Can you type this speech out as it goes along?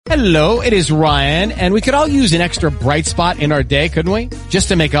Hello, it is Ryan, and we could all use an extra bright spot in our day, couldn't we? Just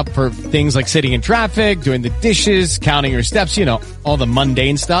to make up for things like sitting in traffic, doing the dishes, counting your steps, you know, all the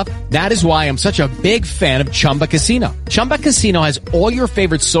mundane stuff. That is why I'm such a big fan of Chumba Casino. Chumba Casino has all your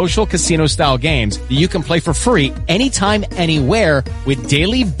favorite social casino-style games that you can play for free anytime, anywhere with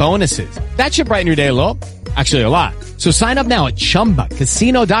daily bonuses. That should brighten your day a little. Actually, a lot. So sign up now at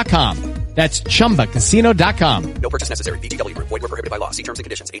ChumbaCasino.com. That's ChumbaCasino.com. No purchase necessary. VGW Group. Void where prohibited by law. See terms and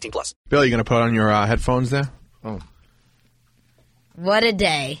conditions. 18+. Bill, you going to put on your headphones there? Oh. What a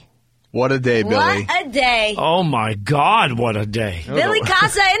day. What a day, Billy. What a day. Oh, my God, what a day. Billy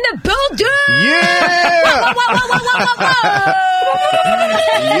Casa in the building. Yeah.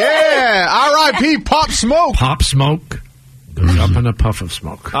 Yeah. R.I.P. Pop Smoke. Pop Smoke goes up in a puff of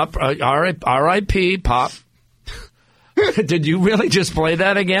smoke. R.I.P. Pop. Did you really just play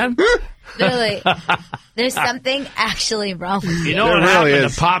that again? Billy, there's something actually wrong with You know what happened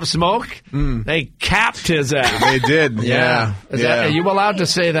to Pop Smoke? They capped his ass. They did, yeah. Are you allowed to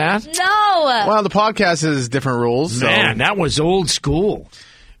say that? No. Well, the podcast has different rules. So Man, that was old school.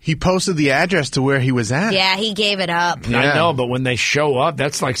 he posted the address to where he was at. Yeah, he gave it up. Yeah. I know, but when they show up,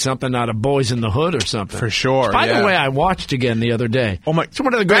 that's like something out of Boys in the Hood or something. For sure, By yeah. the way, I watched again the other day. Oh my! It's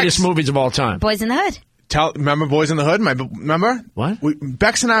one of the greatest movies of all time. Boys in the Hood. Remember Boys in the Hood? Remember? What?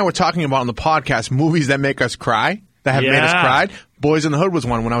 Bex and I were talking about on the podcast movies that make us cry, that have made us cry. Boys in the Hood was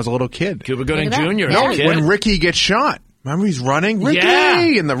one when I was a little kid. Cuba Gooding Look at that. Jr. No, as a kid. When Ricky gets shot. Remember he's running?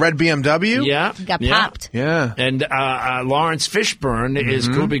 Ricky! In the red BMW? Yeah. Got popped. Yeah. And Lawrence Fishburne is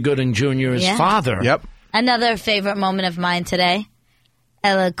Cuba Gooding Jr.'s father. Yep. Another favorite moment of mine today.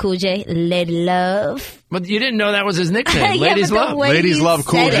 Ella Cool J, Lady Love. But you didn't know that was his nickname. Yeah, Ladies but the Love. way Ladies you love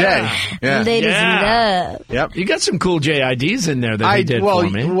Cool said J. it. Yeah. Ladies Yeah. Love. Yep. You got some Cool J IDs in there that he did for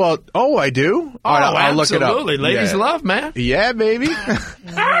me. I do? Oh, I'll look it up. absolutely. Ladies Yeah. Love, man. Yeah, baby. Ladies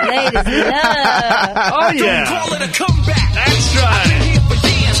Love. Oh, yeah. Call it a comeback. That's right. I've been here for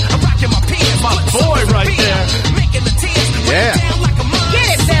years. I'm rocking my pants. My boy right there. Making the tears. Yeah. Down like a mother.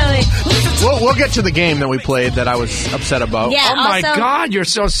 Get it, Billy. We'll get to the game that we played that I was upset about. Yeah, Oh, my also, God. You're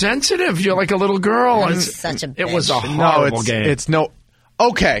so sensitive. You're like a little girl. It's such a It was a bitch. No, horrible game. it's no.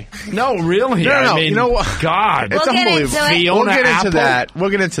 Okay. No, really. No. I mean, You know what? God. It's We'll get unbelievable. into it. Fiona We'll get into Apple? that. We'll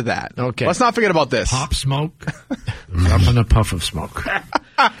get into that. Okay. Let's not forget about this. Pop Smoke goes up in a puff of smoke.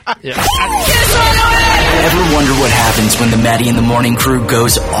 Yeah. Ever wonder what happens when the Maddie in the Morning crew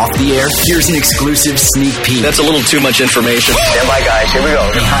goes off the air? Here's an exclusive sneak peek. That's a little too much information. Stand by, guys. Here we go.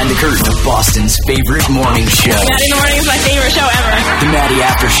 Behind the curtain of Boston's favorite morning show. Maddie in the Morning is my favorite show ever. The Maddie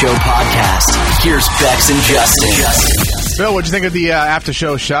After Show podcast. Here's Bex and Justin. Bill, what'd you think of the after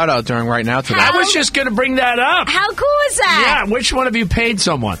show shout out during Right Now today? I was just going to bring that up. How cool is that? Yeah, which one of you paid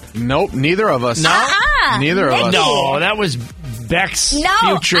someone? Nope, neither of us. No? Neither of us. No, that was Beck's No,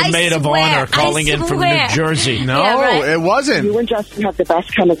 future I maid of swear, honor calling I in from swear. New Jersey. No, Yeah, right. it wasn't. You and Justin have the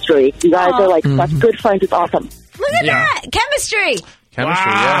best chemistry. You guys are like such good friends. It's awesome. Look at Yeah. that. Chemistry.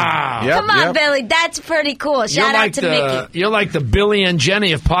 Chemistry, Wow. yeah. Yep, Come on, yep. Billy. That's pretty cool. Shout out to Mickey. You're like the Billy and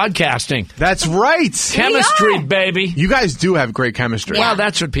Jenny of podcasting. That's right. Chemistry, are. baby. You guys do have great chemistry. Yeah. Well,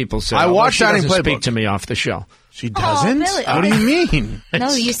 that's what people say. I Although watched she Dining doesn't Playbook. speak to me off the show. She doesn't? Billy. What do you mean?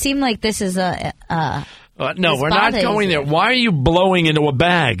 No, you seem like this is a No, This we're not bothers going there. you. Why are you blowing into a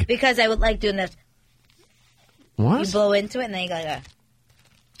bag? because I would like doing this. You What? blow into it and then you go like that.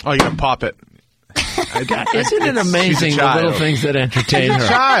 Oh, you're going to pop it. Isn't it amazing she's a the little child. thing that entertain her?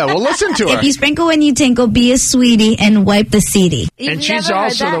 Child, well, listen to her. If you sprinkle when you tinkle, be a sweetie and wipe the seedy. You've And she's never heard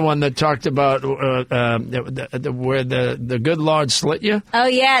also that? the one that talked about where the good Lord slit you. Oh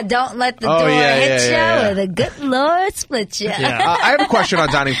yeah, don't let the Oh, door yeah, hit yeah, you yeah. or the good Lord split you. Yeah. I have a question on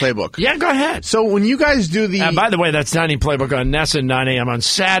Dining Playbook. Yeah, go ahead. So when you guys do the... By the way, that's Dining Playbook on Nessa, 9 a.m. on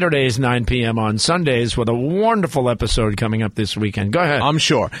Saturdays, 9 p.m. on Sundays, with a wonderful episode coming up this weekend. Go ahead. I'm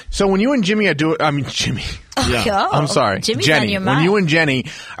sure. So when you and Jimmy are doing... I mean, Jimmy. Yeah. Oh, I'm sorry. Jimmy's Jenny. on your When mind. you and Jenny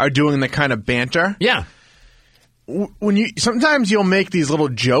are doing the kind of banter... Yeah. When you sometimes you'll make these little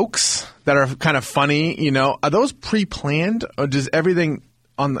jokes that are kind of funny, you know. Are those pre-planned or does everything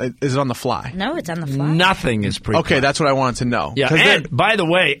is it on the fly? No, it's on the fly. Nothing is pre-planned. Okay, that's what I wanted to know. Yeah, 'Cause and they're- by the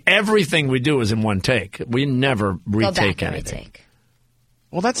way, everything we do is in one take. We never Go retake back and anything. retake.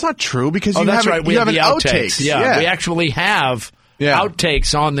 well, that's not true because Oh, you that's have right. We you have have the an outtakes. Yeah, we actually have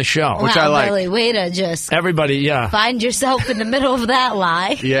outtakes on the show. Which wow, I like. Billy, way to just Everybody, yeah. find yourself in the middle of that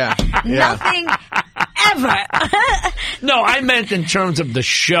lie. Yeah. Nothing ever. No, I meant in terms of the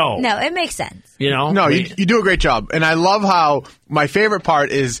show. No, it makes sense. You know? No, you do a great job. And I love how my favorite part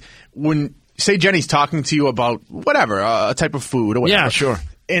is when, say, Jenny's talking to you about whatever, a type of food or whatever. Yeah, sure.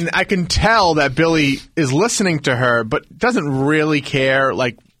 And I can tell that Billy is listening to her, but doesn't really care,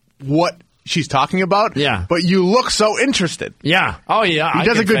 like, what she's talking about. Yeah. But you look so interested. Yeah. Oh, yeah. He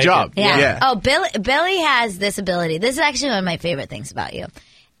does a good job. Yeah. Oh, Billy has this ability. This is actually one of my favorite things about you.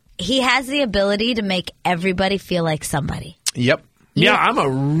 He has the ability to make everybody feel like somebody. Yep. Yeah, I'm a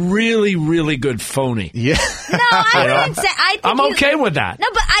really, really good phony. Yeah. No, I wouldn't say. I'm okay with that. No,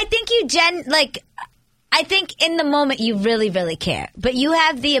 but I think I think in the moment you really, really care. But you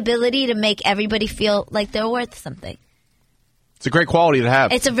have the ability to make everybody feel like they're worth something. It's a great quality to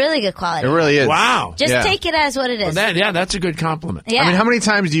have. It's a really good quality. It really is. Wow. Just take it as what it is. Well, that's a good compliment. Yeah. I mean, how many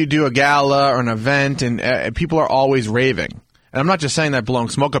times do you do a gala or an event and people are always raving? And I'm not just saying that blowing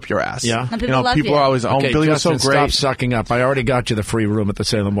smoke up your ass. Yeah. And people love people you. are always, Okay, Billy was so Justin, great. stop sucking up. I already got you the free room at the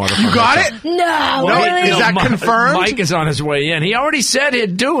Salem Waterfront. You got Hotel. it? No, No, really? is that confirmed? Mike is on his way in. He already said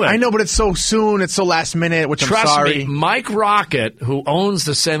he'd do it. I know, but it's so soon. It's so last minute, which Trust I'm sorry. me, Mike Rocket, who owns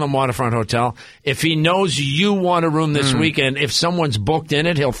the Salem Waterfront Hotel, if he knows you want a room this weekend, if someone's booked in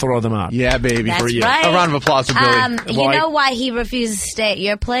it, he'll throw them out. Yeah, baby. That's for you. right. A round of applause for Billy. You know why he refuses to stay at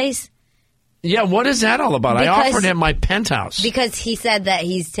your place? Yeah, what is that all about? I Because- offered him my penthouse. Because he said that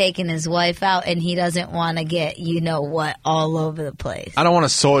he's taking his wife out and he doesn't want to get, you know what, all over the place. I don't want to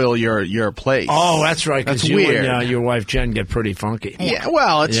soil your place. Oh, that's right. Because That's you weird. and your wife Jen get pretty funky. Yeah,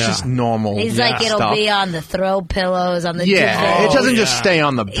 well, it's Yeah. just normal. He's like, it'll stuff. be on the throw pillows, on the Yeah, duvet. it doesn't just stay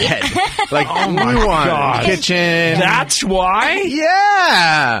on the bed. Like, we want God. kitchen. That's why?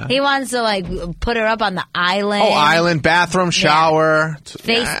 Yeah. He wants to, like, put her up on the island. Oh, island, bathroom, shower.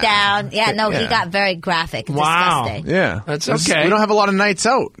 Face down. Yeah, no, he Yeah. got very graphic. Wow. Disgusting. Yeah. That's It's- okay. We don't have a lot of nights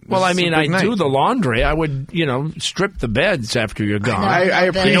out. Well, I This is mean, a I big night. do the laundry. I would, strip the beds after you're gone. I You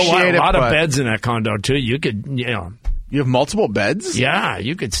appreciate You know what? it. A lot of but beds in that condo, too. You could, You have multiple beds? yeah,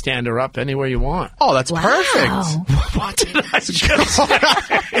 you could stand her up anywhere you want. Oh, that's Wow. perfect. What did I just say?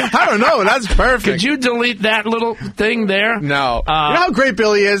 I don't know. That's perfect. Could you delete that little thing there? No. You know how great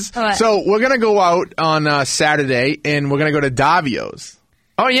Billy is? What? So we're going to go out on Saturday, and we're going to go to Davio's.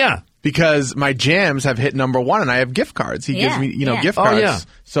 Oh, yeah. Because my jams have hit number one, and I have gift cards. He gives Yeah, me, yeah. gift Oh, cards. yeah.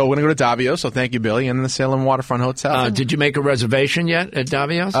 So we're going to go to Davio's. So thank you, Billy, and the Salem Waterfront Hotel. Did you make a reservation yet at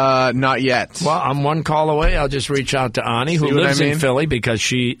Davio's? Not yet. Well, I'm one call away. I'll just reach out to Ani, who See what lives I in mean? Philly because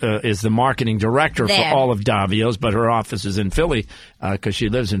she is the marketing director There. for all of Davio's, but her office is in Philly because she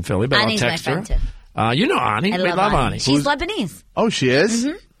lives in Philly. But Ani's I'll my text her. friend, too. You know Ani. I We love Ani. She's Lebanese. Oh, she is?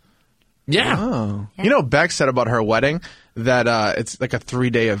 Mm-hmm. Yeah. Oh. You know, Beck said about her wedding that it's like a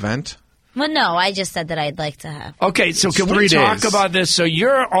 3-day event. Well, no, I just said that I'd like to have. Okay, so can 3 we talk days. about this? So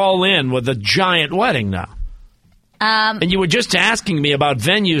you're all in with a giant wedding now. And you were just asking me about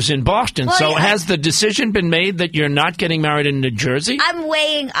venues in Boston. Well, so yeah. has the decision been made that you're not getting married in New Jersey? I'm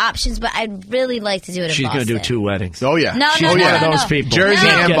weighing options, but I'd really like to do it in She's Boston. going to do 2 weddings. Oh, yeah. No, She's no, one no, of no, those no. people. Jersey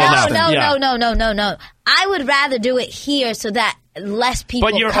no, and no, Boston. no, Yeah. no. I would rather do it here so that less people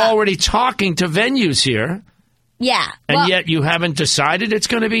But you're come. already talking to venues here, Yeah. and well, yet you haven't decided it's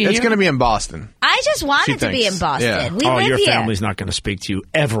going to be It's here? going to be in Boston. I just want She it to be thinks. in Boston. Yeah. We Oh, live your here. family's not going to speak to you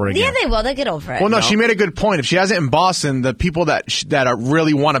ever again. Yeah, they will. They'll get over it. Well, no, she made a good point. If she has it in Boston, the people that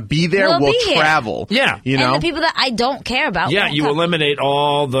really want to be there Will will be here. travel. Yeah. You know? And the people that I don't care about. Yeah, won't you come. eliminate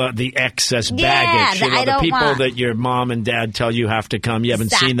all the excess Yeah, baggage. that I the don't people want. that your mom and dad tell you have to come. You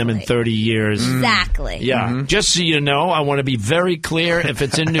haven't seen them in 30 years. Exactly. Yeah, just so you know, I want to be very clear. If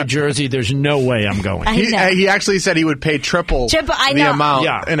it's in New Jersey, there's no way I'm going. I know. he actually said he would pay triple I the know. amount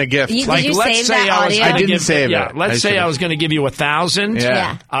Yeah. in a gift. You- Like, Did let's save say that I was audio? gonna I didn't give, save yeah, it. Let's I say I should've. was going to give you 1,000.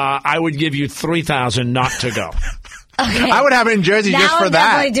 Yeah. I would give you 3,000 not to go. Okay. I would have it in Jersey now just for I'm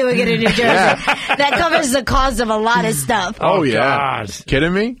that. definitely doing it in New Jersey. That covers the cost of a lot of stuff. Oh, yeah. God.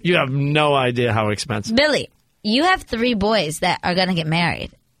 Kidding me? You have no idea how expensive. Billy, you have 3 boys that are going to get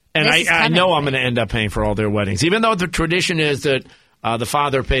married. And This is I coming. know I'm going to end up paying for all their weddings, even though the tradition is that the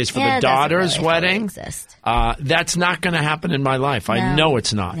father pays for Yeah, the it doesn't daughter's really wedding. exist. That's not going to happen in my life. I No. know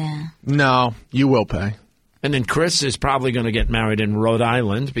it's not. Yeah. No, you will pay. And then Chris is probably going to get married in Rhode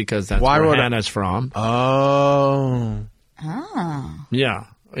Island because that's Why where Rhode- Hannah's from. Oh. Yeah.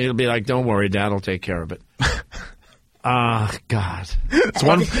 It'll be like, don't worry, Dad will take care of it. God. It's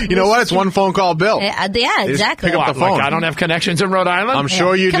one. You know what? It's one phone call bill. Yeah, just exactly. pick up What, the phone. like I don't have connections in Rhode Island? I'm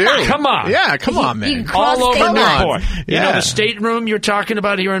sure you Come do. on. Come on. Yeah, come on, man. You cross All over state lines. Newport. You know Yeah. the stateroom you're talking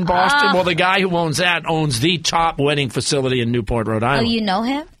about here in Boston? Well, the guy who owns that owns the top wedding facility in Newport, Rhode Oh, Island. you know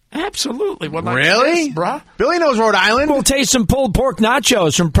him? Absolutely. What like Really? this, bruh? Billy knows Rhode Island. We'll taste some pulled pork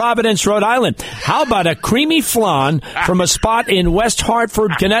nachos from Providence, Rhode Island. How about a creamy flan from a spot in West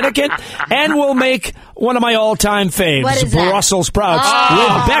Hartford, Connecticut? And we'll make one of my all-time faves, What is that? Brussels sprouts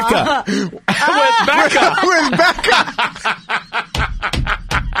with Becca. With Becca. Where's Becca?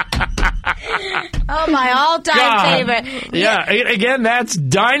 Oh, Oh, my all-time favorite. Yeah. Again, that's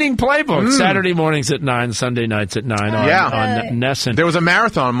Dining Playbook. Saturday mornings at 9, Sunday nights at 9 on Nesson. There was a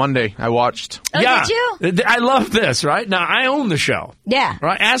marathon Monday I watched. Oh, did you? I love this, right? Now, I own the show. Yeah.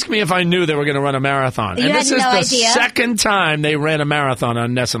 Right? Ask me if I knew they were going to run a marathon. You and had this is no the idea? second time they ran a marathon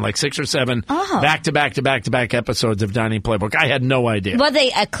on Nesson, like 6 or 7 back-to-back episodes of Dining Playbook. I had no idea. Well,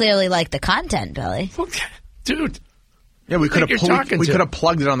 they clearly like the content, Billy. Okay. Dude. Yeah, we could you're have talking to?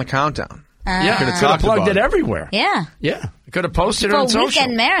 plugged it on the countdown. Yeah, Could've could have talked plugged about it everywhere. Yeah. Yeah. Could have posted it For on a social.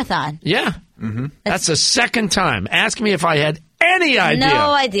 weekend marathon. Yeah. That's the second time. Ask me if I had any idea.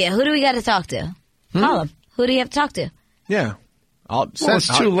 No idea. Who do we got to talk to? Call him. Who do you have to talk to? Yeah. Well,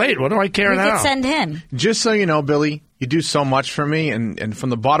 it's too late. What do I care We now? could send him. Just so you know, Billy, you do so much for me, and from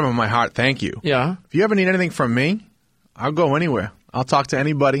the bottom of my heart, thank you. Yeah. If you ever need anything from me, I'll go anywhere. I'll talk to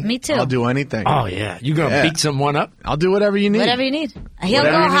anybody. Me too. I'll do anything. Oh, yeah. You going to beat someone up? I'll do whatever you need. Whatever you need. He'll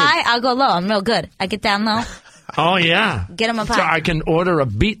Whatever go you need. high, I'll go low. I'm real good. I get down low. Oh, yeah. Get him a So pop. I can order a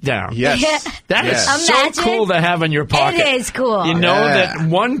beat down. Yes. That is Yes. so Imagine. cool to have in your pocket. It is cool. You know Yeah. that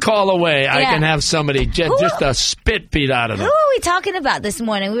one call away, I Yeah. can have somebody just a spit beat out of Who them. are we talking about this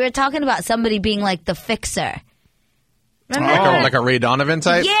morning? We were talking about somebody being like the fixer. Remember? Like a Ray Donovan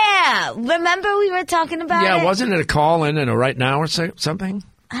type? Yeah. Remember we were talking about it? Yeah, wasn't it a call in and a right now or something?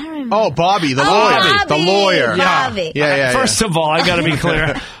 I don't remember. Oh, Bobby, the lawyer. Bobby. The lawyer. Bobby. Yeah. First of all, I got to be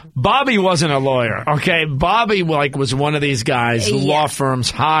clear. Bobby wasn't a lawyer, okay? Bobby was one of these guys law firms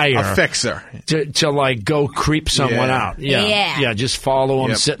hire A fixer. to go creep someone Yeah. out. Yeah, just follow him,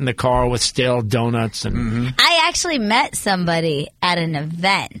 Yep. sit in the car with stale donuts and I actually met somebody at an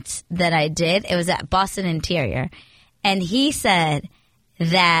event that I did. It was at Boston Interior. And he said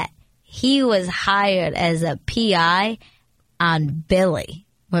that he was hired as a PI on Billy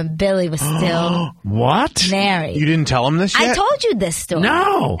when Billy was still what? married. You didn't tell him this yet? I told you this story.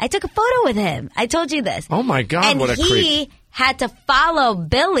 No. I took a photo with him. I told you this. Oh my God, and what a he creep. had to follow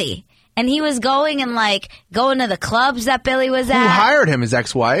Billy. And he was going and going to the clubs that Billy was Who at. hired him? His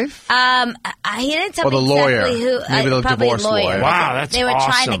ex-wife? He didn't tell Or me the lawyer. exactly who. Maybe the probably divorce a lawyer. lawyer. Wow, that's They were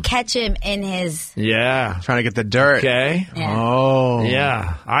trying awesome. to catch him in his. Yeah. Trying to get the dirt. Okay. Yeah. Oh.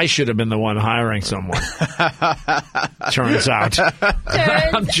 Yeah. I should have been the one hiring someone. Turns out.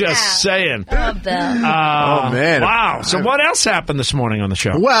 I'm just saying. Oh, Bill. Oh, man. Wow. So what else happened this morning on the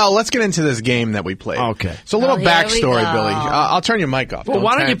show? Well, let's get into this game that we played. Okay. So a little here we backstory, go. Billy. I'll turn your mic off. Well,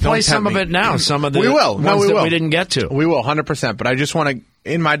 why don't you play some of it now? Some of the We will. No, ones we that will. we didn't get to. We will, 100%. But I just want to,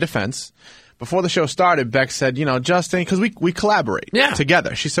 in my defense, before the show started, Beck said, Justin, because we collaborate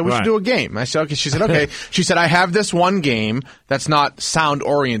together. She said, we Right. should do a game. I said, okay. She said, okay. She said, I have this one game that's not sound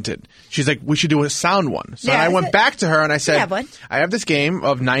oriented. She's like, we should do a sound one. So Yeah, I went back to her and I said, have one. I have this game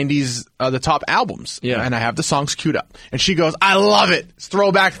of 90s, the top albums. Yeah. And I have the songs queued up. And she goes, I love it. It's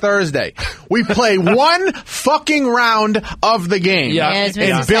Throwback Thursday. We play one fucking round of the game. Yeah. Yeah, it's And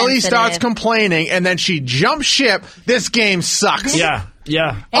really Billy sensitive. starts complaining, and then she jumps ship. This game sucks. Yeah.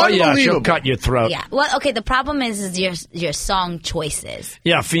 Yeah. Oh, yeah. She'll Unbelievable. cut your throat. Yeah. Well, okay. The problem is your song choices.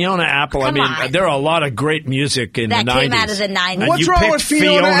 Yeah, Fiona Apple. Come on. There are a lot of great music in That the 90s. came out of the 90s. And What's you wrong picked with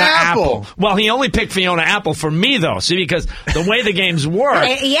Fiona Apple? Well, he only picked Fiona Apple for me, though. See, because the way the games work,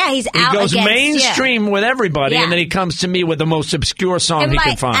 Yeah, he's he out goes against mainstream with everybody, Yeah. and then he comes to me with the most obscure song And he my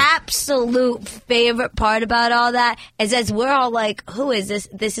can find. absolute favorite part about all that is as we're all like, who is this?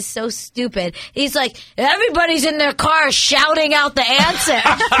 This is so stupid. He's like, everybody's in their car shouting out the answer.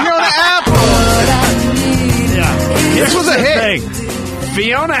 Fiona Apple. Yeah. This was a Here's the hit. thing.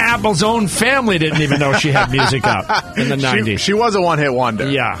 Fiona Apple's own family didn't even know she had music out in the 90s. She was a one-hit wonder.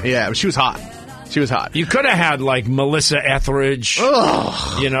 Yeah. Yeah, but she was hot. She was hot. You could have had like Melissa Etheridge,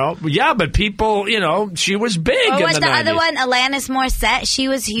 Yeah, but people, she was big Or in what's the the 90s. other one? Alanis Morissette. She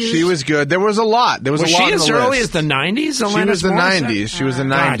was huge. She was good. There was a lot. There was, Was a lot she on as the early list. as the 90s? She Alanis was the Morissette? 90s. She was the 90s.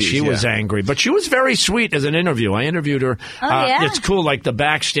 God, she was yeah. angry, but she was very sweet as an interview. I interviewed her. yeah? It's cool, like the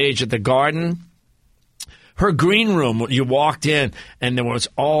backstage at the Garden. Her green room, you walked in, and there was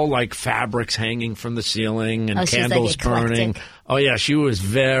all like fabrics hanging from the ceiling and Oh, she's, like, candles eclectic. burning. Oh yeah, she was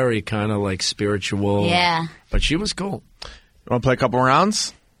very kind of like spiritual. Yeah. But she was cool. You want to play a couple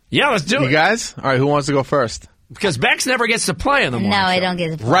rounds? Yeah, let's do You it. guys? All right, who wants to go first? Because Bex never gets to play in the No, morning I show. don't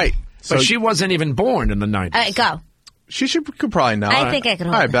get it. Right. So But she wasn't even born in the 90s. All right, go. she could probably know. I think I could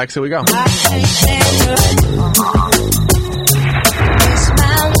hold All right, it. Bex, here we go.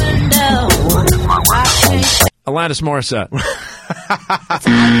 Alanis Morissette. I can't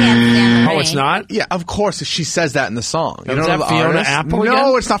stand the Oh, it's not? Yeah, of course. She says that in the song. You Is don't that know the Fiona artist? Apple No,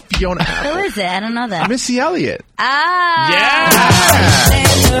 again? it's not Fiona Apple. Who is it? I don't know that. Missy Elliott. Ah. Yeah!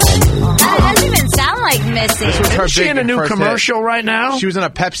 It doesn't even sound like Missy. This was her Is she big in a new first hit. commercial right now? She was in a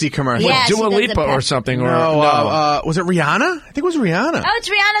Pepsi commercial. Yeah, she Dua does a Lipa or something? Or No, was it Rihanna? I think it was Rihanna. Oh, it's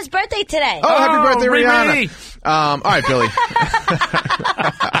Rihanna's birthday today. Oh, happy birthday, Riri. Rihanna. All right, Billy.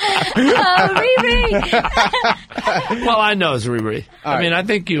 Oh, Riri. Well, I know it's Riri. I mean, I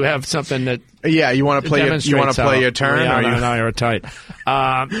think you have something that Yeah, you want to play demonstrates how your turn? Rihanna Or and you, I are tight.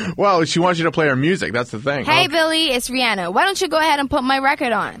 well, she wants you to play her music. That's the thing. Hey, Billy, it's Rihanna. Why don't you go ahead and put my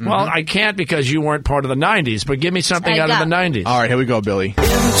record on? Well, I can't because you weren't part of the 90s, but give me something There out you of the go. 90s. All right, here we go, Billy. Oh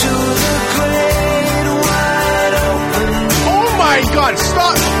my God!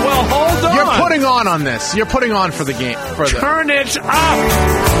 Stop! Well, hold on. You're putting on this. You're putting on for the game. For the. Turn it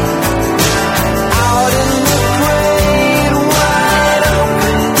up.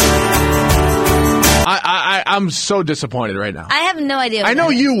 I'm so disappointed right now. I have no idea. I know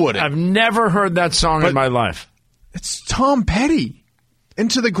you wouldn't. I've never heard that song in my life. It's Tom Petty.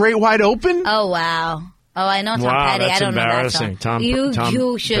 Into the Great Wide Open. Oh, wow. Oh, I know Tom Wow, Petty. that's I don't know that embarrassing. song. Tom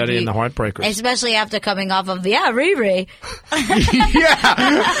You should Petty be, and the Heartbreakers. especially after coming off of Riri.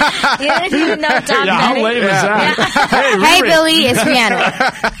 Yeah. You didn't even know Tom Yeah, how Petty. lame is that? Hey, Hey, Riri. Billy, it's Rihanna.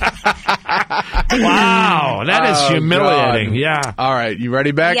 Wow, that is Oh, humiliating. God. Yeah. All right, you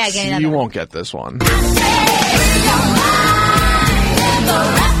ready, Bex? Yeah, give me another you one. won't get this one.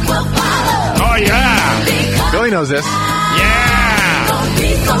 Oh, yeah. Billy knows this. Yeah.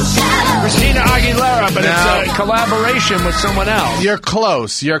 Christina Aguilera, but No. it's a collaboration with someone else. You're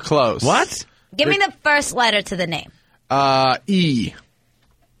close. You're close. What? Give me the first letter to the name. E.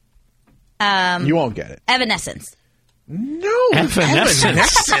 You won't get it. Evanescence. No. Evanescence.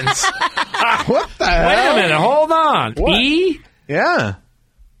 Evanescence. What the Wait hell? a minute. Hold on. What? E? Yeah.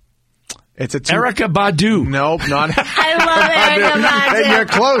 It's a two. Erica Badu. Nope, not. I love Erica Badu. You're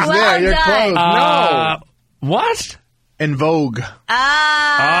close Well there. You're done. close. No. What? En Vogue.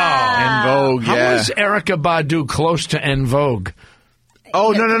 Ah. En Vogue, How yeah. was Erica Badu close to En Vogue?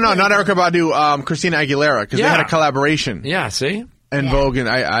 Oh, no, not Erica Badu. Christina Aguilera, because they Yeah. had a collaboration. Yeah, see? En Vogue, and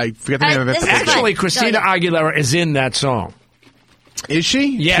I forget the name of it. this is Actually, fine. Christina Go ahead. Aguilera is in that song. Is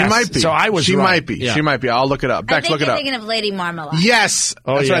she? Yes. She might be. So I was She right. might be. Yeah. She might be. I'll look it up. I Bex, think look it you're up. thinking of Lady Marmalade. Yes.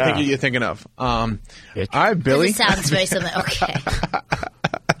 Oh, That's what I yeah. think you're thinking of. All Bitch. right, Billy. It sounds very similar. Okay.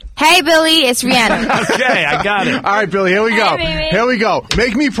 Hey, Billy, it's Rihanna. Okay, I got it. All right, Billy, here we go. Hey, baby. Here we go.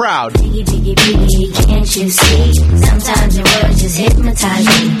 Make me proud. Biggie, biggie, biggie, can't you see? Sometimes your words just hypnotize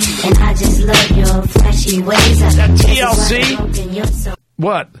me. And I just love your flashy ways. That TLC? TLC?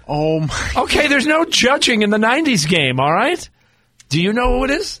 What? Oh, my. Okay, there's no judging in the 90s game, all right? Do you know who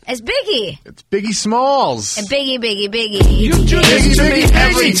it is? It's Biggie. It's Biggie Smalls. And Biggie. You do this to me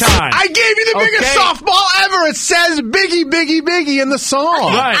every time. I gave you the biggest Okay. softball ever. It says Biggie in the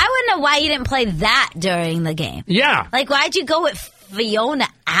song. Right. I wouldn't know why you didn't play that during the game. Yeah. Like, why'd you go with Fiona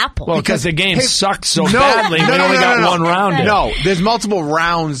Apple? Well, because the game Hey, sucked so no, badly, no, we no, only no, got no, one round in. No, there's multiple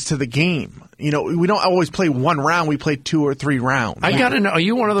rounds to the game. You know, we don't always play one round. We play 2 or 3 rounds. I got to know, are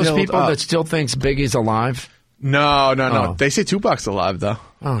you one of those Build people up. that still thinks Biggie's alive? No. Oh. They say Tupac's alive, though.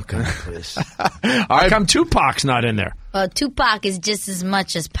 Oh, God, please. All How right. come Tupac's not in there? Well, Tupac is just as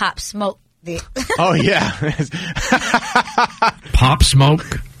much as Pop Smoke. Oh, yeah. Pop Smoke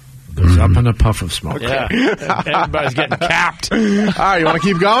goes up in a puff of smoke. Yeah. Everybody's getting capped. All right, you want to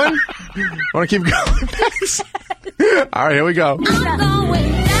keep going? Want to keep going? Thanks. All right, here we go. Oh,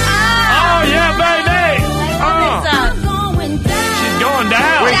 yeah, baby. Oh, she's going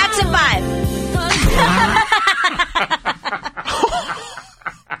down. Jackson 5.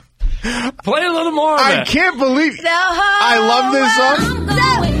 Play a little more of I it. can't believe The I love this song.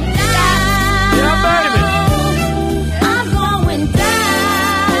 Yeah, baby.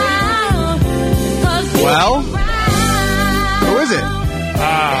 Well, who is it?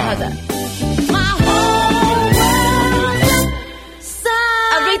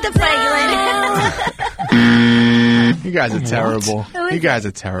 Aretha Franklin. You guys are terrible. You guys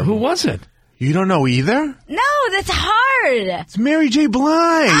are terrible. Who was it? You don't know either? No, that's hard. It's Mary J.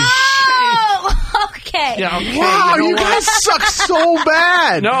 Blige. Oh, okay. Yeah, okay, Wow, know you what? guys suck so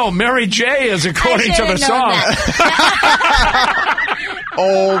bad. No, Mary J. is according to the should've known song.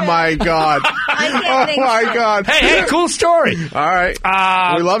 Oh my God. can't think Oh my straight. God. Hey, cool story. All right.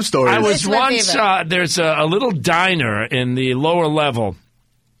 We love stories. I was It's my once, favorite. there's a little diner in the lower level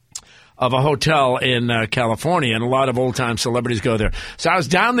of a hotel in California, and a lot of old-time celebrities go there. So I was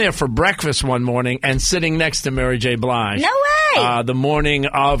down there for breakfast one morning and sitting next to Mary J. Blige. No way. The morning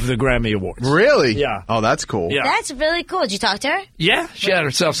of the Grammy Awards. Really? Yeah. Oh, that's cool. Yeah. That's really cool. Did you talk to her? Yeah, she had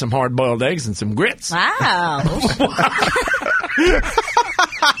herself some hard-boiled eggs and some grits. Wow.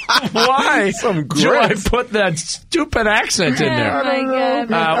 Why Some do I grits. put that stupid accent in Oh there? my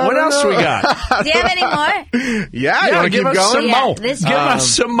God. What else we got? Do you have any more? Yeah, you want to give keep us going? some Yeah, more. this- Give us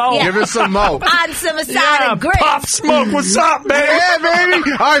some more. Give us some mo. On some aside Yeah, of grits. Pop Smoke, what's up, baby? Yeah,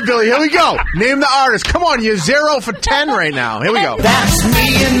 baby. All right, Billy, here we go. Name the artist. Come on, you're 0 for 10 right now. Here we go. That's me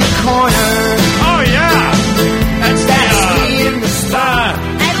in the corner. Oh, yeah. That's Me in the spot.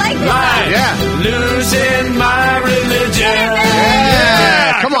 I like this song. Yeah. Losing my religion.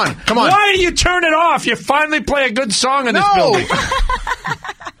 Yeah. Come on, come on. Why do you turn it off? You finally play a good song in this No. building.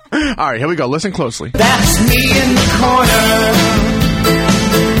 All right, here we go. Listen closely. That's me in the corner.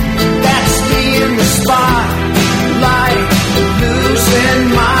 That's me in the spotlight.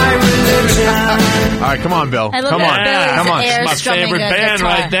 Losing my religion. All right, come on, Bill. I love Come that on. Billy's Come on. air It's my strumming favorite a band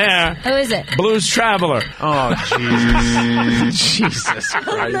guitar. right there. Who is it? Blues Traveler. Oh, Jesus. Jesus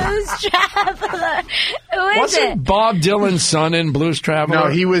Christ. Blues Traveler. Who is Wasn't it? Bob Dylan's son in Blues Traveler? No,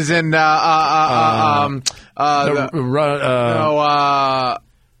 he was in the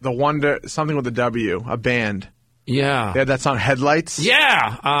Wonder, something with a W, a band. Yeah. They had that song, Headlights.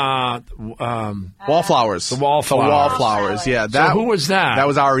 Yeah. Wallflowers. The Wallflowers. The Wallflowers, yeah. That, who was that? That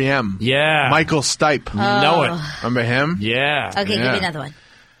was R.E.M. Yeah. Michael Stipe. Know it. Remember him? Yeah. Okay, give Yeah. me another one.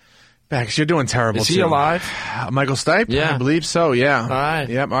 Bex, you're doing terrible, Is he too. alive? Michael Stipe? Yeah. I believe so, yeah. All right.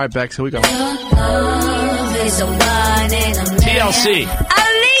 Yep, all right, Bex, here we go. TLC.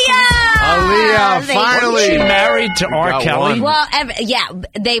 Aaliyah, They- finally. Was she married to R. Got Kelly? one. Well, yeah,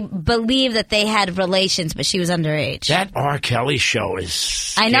 they believe that they had relations, but she was underage. That R. Kelly show is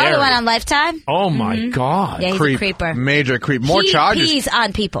scary. I know, the one on Lifetime. Oh, my God. Yeah, he's Creep. a creeper. Major creep. More he charges. pees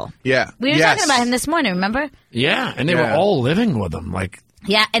on people. Yeah. We were Yes. talking about him this morning, remember? Yeah, and they Yeah. were all living with him. Like,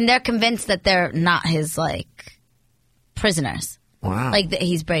 Yeah, and they're convinced that they're not his, like, prisoners. wow. Like, that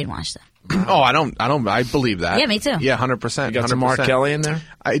he's brainwashed them. Oh, I believe that. Yeah, me too. Yeah, 100%. You got some R. 100%. Kelly in there?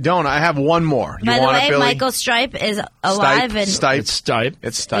 I don't. I have one more. You By the want way, it, Billy? Michael Stipe is alive. And Stipe. It's Stipe.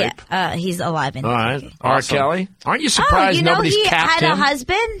 It's Stipe. Yeah, he's alive. And All right. R. Awesome. Kelly? Aren't you Oh, surprised you know nobody's he capped had him? a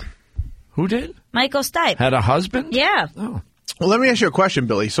husband? Who did? Michael Stipe. Had a husband? Yeah. Oh. Well, let me ask you a question,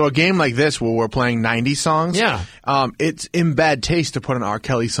 Billy. So a game like this where we're playing 90 songs, Yeah. It's in bad taste to put an R.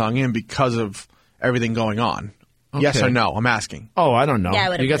 Kelly song in because of everything going on. Yes Okay. or no? I'm asking. Oh, I don't know. Yeah, I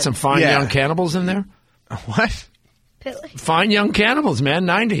would've You got put some it- fine Yeah. young cannibals in there? What? Fine young cannibals, man.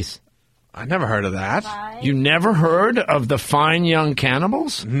 90s. I never heard of that. You never heard of the Fine Young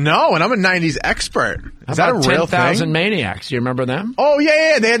Cannibals? No, and I'm a 90s expert. Is that a About real 10,000 thing? Maniacs. You remember them? Oh,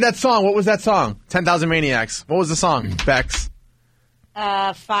 yeah. They had that song. What was that song? 10,000 Maniacs. What was the song? Bex.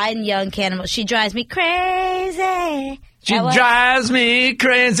 Fine young cannibal. She drives me crazy. She That was- drives me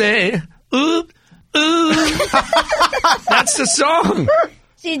crazy. Ooh, ooh. That's the song.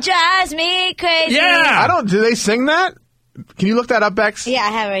 She drives me crazy. Yeah. Do they sing that? Can you look that up, Bex? Yeah, I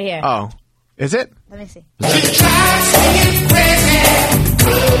have it right here. Oh. Is it? Let me see.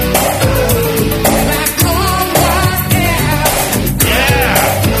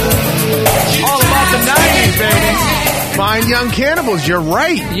 All about the 90s, baby. Fine Young Cannibals. You're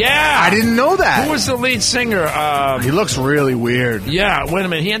right. Yeah. I didn't know that. Who was the lead singer? He looks really weird. Yeah, wait a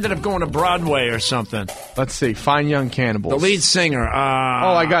minute. He ended up going to Broadway or something. Let's see. Fine Young Cannibals. The lead singer.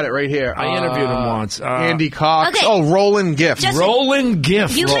 Oh, I got it right here. I interviewed him once. Andy Cox. Okay. Oh, Roland Gift. Just- Roland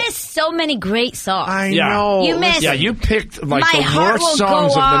Gift. You missed so many great songs. I Yeah. know. You missed- Yeah, you picked like My the heart worst will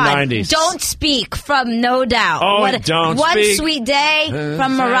songs go of the on. 90s. Don't Speak from No Doubt. Oh, Don't One Speak. Sweet Day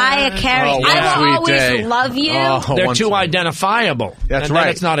from Mariah Carey. Oh, One I Will Sweet Always Day. Love You. Oh, They're One too Sweet- identifiable. That's and right. Then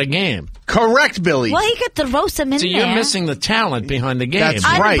it's not a game. Correct, Billy. Well, he could throw some in So there. you're missing the talent behind the game. That's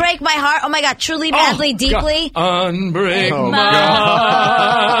right. Unbreak My Heart. Oh my God. Truly, Madly, Deeply. Unbreak Oh, my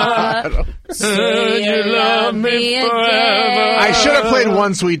God. heart. Say you love me forever. I should have played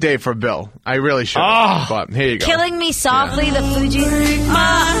One Sweet Day for Bill. I really should have. Oh. But here you go. Killing Me Softly, the Fugees.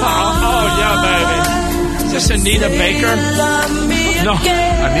 Oh, yeah, baby. Is this Anita Baker? No,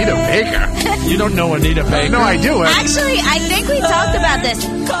 Anita Baker. you don't know Anita Baker. No, I do. Actually, I think we talked about this.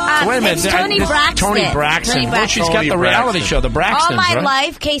 Wait a minute. It's Tony this- Braxton. Tony Braxton. Tony Well, Braxton. she's got Tony the reality Braxton. show, The Braxtons, All My right?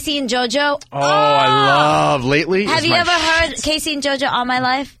 Life, Casey and JoJo. Oh, I love Lately. Have is you my ever heard shit. Casey and JoJo All My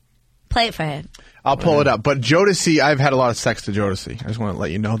Life? Play it for him. I'll pull it up. But Jodeci, I've had a lot of sex to Jodeci. I just want to let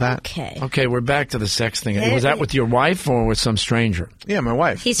you know that. Okay. Okay, we're back to the sex thing. Was that with your wife or with some stranger? Yeah, my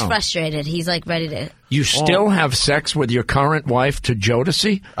wife. He's frustrated. He's like ready to. You still have sex with your current wife to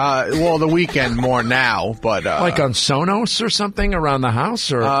Jodeci? Well, the weekend more now, but Like on Sonos or something around the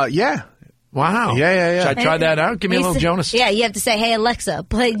house? Or yeah. Wow. Yeah. Should I try that out? Give me a little He's- Jonas. Yeah, you have to say, "Hey Alexa,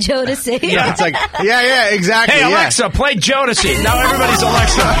 play Jodeci." Yeah, it's like, yeah, exactly. Hey, yeah. Alexa, play Jodeci. Now everybody's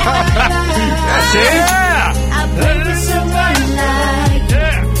Alexa. That's it. Yeah.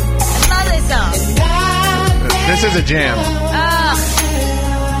 Yeah. This is a jam.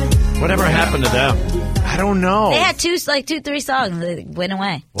 Whatever happened to them? I don't know. They had 3 songs that went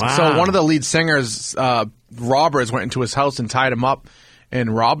away. Wow. So one of the lead singers, robbers, went into his house and tied him up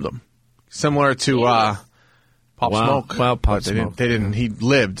and robbed him. Similar to Pop Smoke. Well, Pop But Smoke. They didn't. He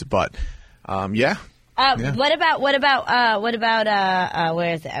lived, but yeah. What about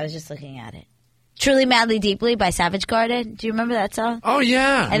where is it? I was just looking at it. Truly Madly Deeply by Savage Garden. Do you remember that song? Oh,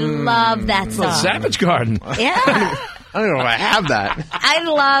 yeah. I love that song. Well, Savage Garden. Yeah. I don't know if I have that. I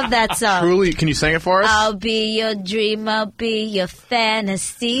love that song. Truly, can you sing it for us? I'll be your dream, I'll be your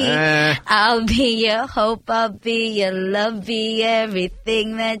fantasy. Eh. I'll be your hope, I'll be your love, be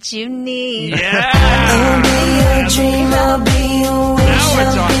everything that you need. Yeah. I'll be your dream, I'll be your wish, Now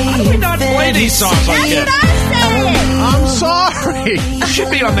we're talking. How do we not play these songs like That's this? what I said. I'm sorry. You should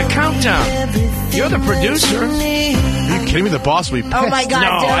be on the countdown. You're the producer. Are you kidding me? The boss will be pissed. Oh my God.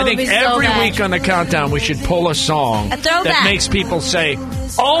 No, that I would think be so every bad. week on the countdown we should pull a song A throwback. that makes people say,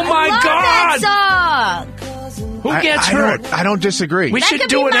 "Oh my Love God!" that song. Who gets I hurt? I don't disagree. We That should could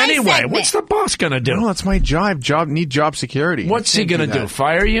do be it my anyway. segment. What's the boss gonna do? No, that's my job. Need job security. What's he Can't gonna do? that.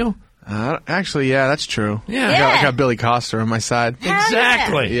 Fire you? Actually, yeah, that's true. Yeah. I got Billy Coster on my side. Hell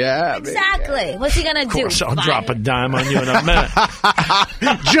Exactly. Yeah. Exactly. What's he gonna do? Of course, I'll Fire. drop a dime on you in a minute.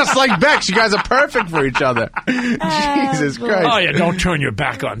 Just like Bex, you guys are perfect for each other. Jesus Christ. Oh yeah, don't turn your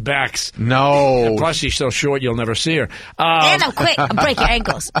back on Bex. No. Plus, she's so short you'll never see her. And I'm quick. I'll break your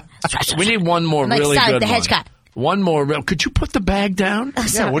ankles. We need one more Like really Sonic good the one. Hedgehog. One more. Could you put the bag down?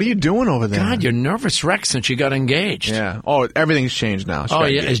 Yeah, what are you doing over there? God, you're nervous wreck since you got engaged. Yeah. Oh, everything's changed now. She Oh,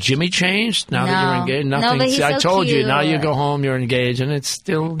 got yeah. engaged. Is Jimmy changed now that No. you're engaged? No, Nothing. but he's See, I so told you. Now you cute. go home, you're engaged, and it's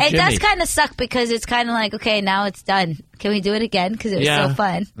still It Jimmy. does kind of suck because it's kind of like, okay, now it's done. Can we do it again? Because it was Yeah. so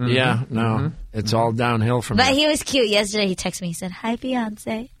fun. Yeah, no. It's all downhill from But there. he was cute. Yesterday he texted me. He said, "Hi,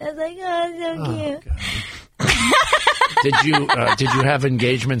 Beyonce." I was like, "Oh, so cute." Did you have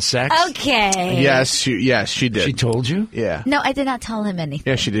engagement sex? Okay. Yes, she did. She told you? Yeah. No, I did not tell him anything.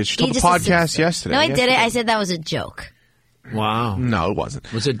 Yeah, she did. She He told the just podcast assumed- yesterday. No, I Yes, didn't. she I said that was a joke. Wow. No, it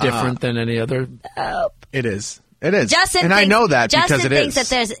wasn't. Was it different than any other? It is. It is. Justin and thinks, I know that Justin because it thinks is.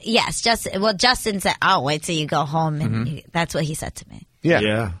 that there's Justin said, "I'll wait till you go home," and that's what he said to me.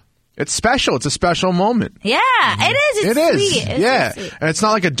 Yeah. It's special. It's a special moment. Yeah, it is. It's It is. sweet. It's yeah. so sweet. And it's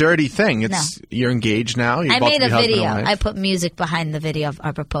not like a dirty thing. It's you're engaged now. You're I about made to a be husband video. and wife. I put music behind the video of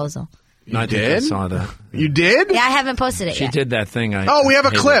our proposal. You I think I did? saw that. You did? Yeah, I haven't posted it She yet. did that thing. Oh, we have a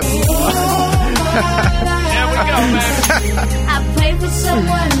hated. clip. There we go, man. I pray for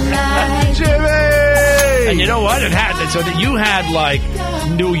someone like Jimmy! And you know what? It had so that you had like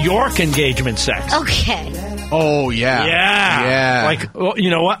New York engagement sex. Okay. Oh, yeah. Yeah. Yeah. Like, well, you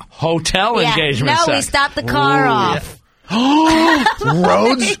know what? Hotel Yeah. engagement No, sex. we stopped the car off.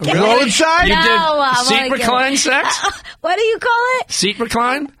 Roadside? You No, did I'm seat only recline kidding. sex? What do you call it? Seat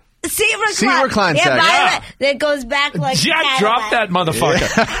recline? Seat recline. Seat recline yeah, sex. by Yeah. that goes back like Yeah, drop that motherfucker.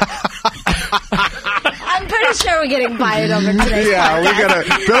 I'm pretty sure we're getting fired over today. Yeah, we gotta.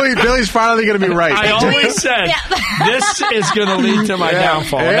 Billy's finally gonna be right. I always said Yeah. this is going to lead to my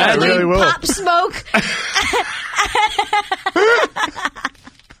downfall. Yeah, it Imagine- really will. Pop Smoke.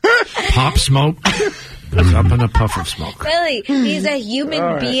 Pop Smoke is up in a puff of smoke. Really, he's a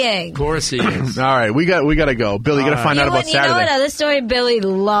human being. Of course he is. All right, we got to go. Billy, you got to find out about You know Saturday. another story Billy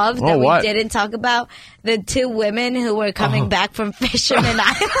loved that what? we didn't talk about? The 2 women who were coming back from Fisherman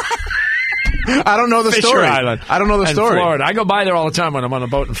Island. I don't know the Fisher story. Island. I don't know the in story. Florida. I go by there all the time when I'm on a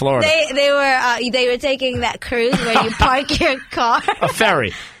boat in Florida. They were taking that cruise where you park your car. A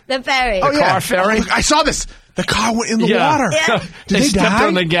ferry. The ferry. Oh, yeah. car ferry? Oh, I saw this. The car went in the Yeah. water. Yeah. Did they they stepped die?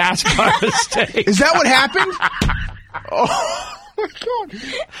 on the gas by mistake. Is that what happened? Oh, my God.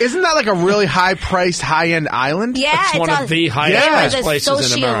 Isn't that like a really high-priced, high-end island? Yeah, It's one all- of the highest Yeah. priced the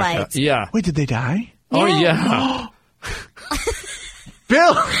places in America. socialites. Yeah. Wait, did they die? Oh, Yeah. yeah.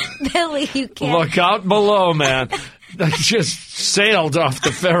 Bill! Billy, you can't. Look out below, man. They just sailed off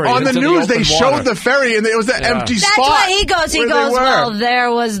the ferry. On the into news, they open showed water. the ferry, and it was an empty That's spot. what he goes. He where they goes, were. well,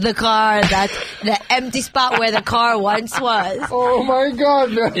 there was the car, that the empty spot where the car once was. Oh, my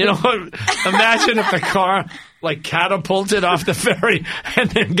God. man. You know, imagine if the car like catapulted off the ferry and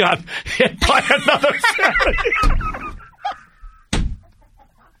then got hit by another ferry.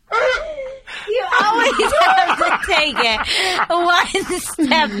 You always have to take it one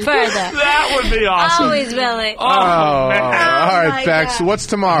step further. That would be awesome. Always, Billy. Oh, all my right, Bex. God. What's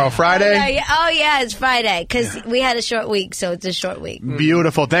tomorrow? Friday? Oh, yeah, it's Friday because we had a short week, so it's a short week.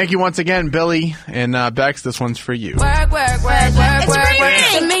 Beautiful. Thank you once again, Billy. And Bex, this one's for you. Work, work, work, work, It's work, spring work.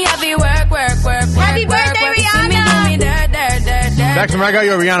 break. To me, happy work, work, work, Happy work, birthday, work. To me, Rihanna. do me, da, da, da, da. Bex, remember I got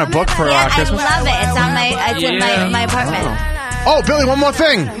you a Rihanna book for I Christmas? love it. It's in my apartment. Oh, Billy, one more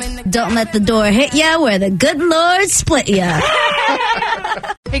thing. Don't let the door hit ya where the good Lord split ya.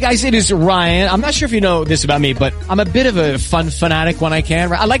 Hey guys, it is Ryan. I'm not sure if you know this about me, but I'm a bit of a fun fanatic when I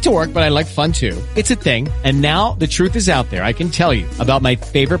can. I like to work, but I like fun too. It's a thing. And now the truth is out there. I can tell you about my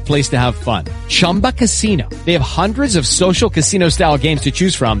favorite place to have fun. Chumba Casino. They have hundreds of social casino style games to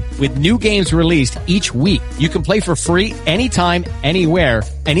choose from with new games released each week. You can play for free anytime, anywhere.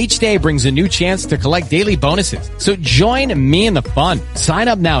 And each day brings a new chance to collect daily bonuses. So join me in the fun. Sign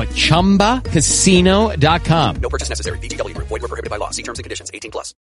up now at ChumbaCasino.com. No purchase necessary. VGW Group. Void where prohibited by law. See terms and conditions. 18+.